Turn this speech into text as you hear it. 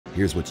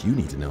Here's what you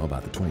need to know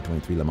about the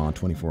 2023 Le Mans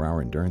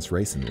 24-hour endurance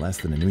race in less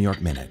than a New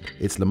York minute.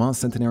 It's Le Mans'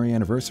 centenary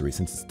anniversary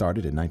since it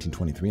started in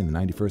 1923 in the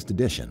 91st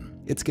edition.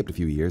 It skipped a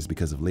few years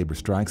because of labor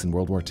strikes in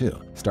World War II.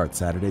 Starts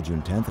Saturday,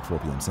 June 10th at 4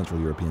 p.m.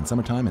 Central European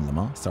Summertime in Le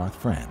Mans, Sarthe,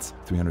 France.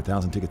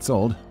 300,000 tickets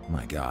sold.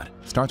 My God.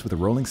 Starts with a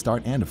rolling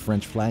start and a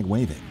French flag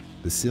waving.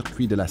 The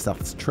Circuit de la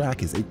Sarthe's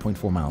track is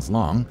 8.4 miles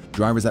long.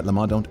 Drivers at Le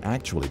Mans don't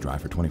actually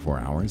drive for 24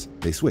 hours.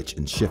 They switch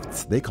in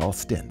shifts they call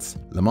stints.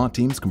 Le Mans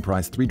teams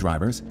comprise 3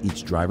 drivers.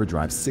 Each driver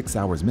drives 6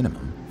 hours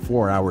minimum,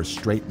 4 hours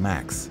straight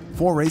max.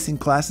 4 racing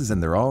classes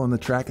and they're all on the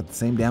track at the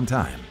same damn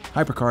time.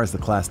 Hypercar is the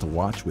class to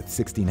watch with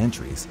 16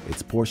 entries.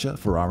 It's Porsche,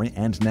 Ferrari,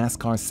 and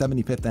NASCAR's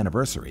 75th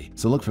anniversary,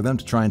 so look for them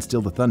to try and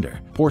steal the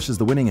thunder. Porsche is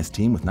the winningest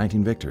team with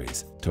 19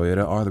 victories.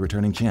 Toyota are the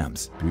returning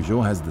champs.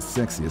 Peugeot has the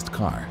sexiest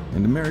car.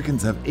 And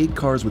Americans have 8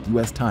 cars with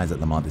US ties at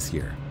Le Mans this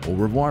year. Au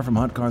revoir from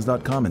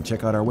hotcars.com and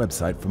check out our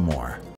website for more.